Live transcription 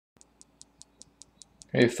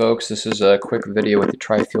Hey folks, this is a quick video with the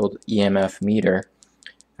Trifield EMF meter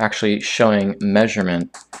actually showing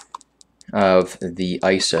measurement of the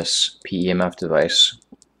ICES PEMF device,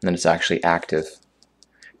 and then it's actually active.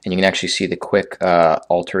 And you can actually see the quick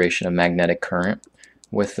alteration of magnetic current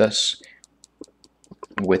with this,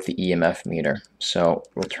 with the EMF meter. So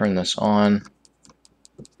we'll turn this on.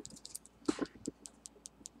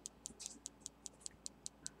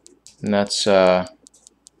 And that's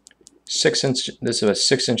 6 inches. This is about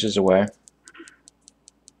 6 inches away.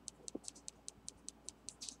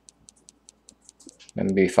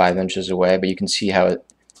 Maybe 5 inches away, but you can see how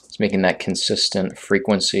it's making that consistent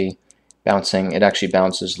frequency bouncing. It actually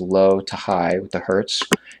bounces low to high with the hertz,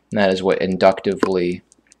 and that is what inductively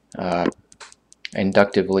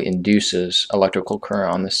induces electrical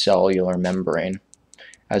current on the cellular membrane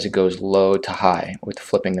as it goes low to high with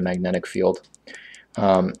flipping the magnetic field.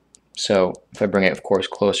 So if I bring it, of course,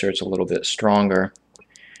 closer, it's a little bit stronger.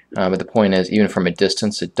 But the point is, even from a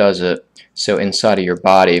distance, it does it. So inside of your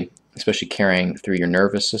body, especially carrying through your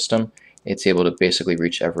nervous system, it's able to basically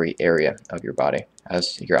reach every area of your body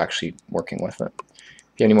as you're actually working with it.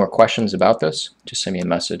 If you have any more questions about this, just send me a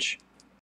message.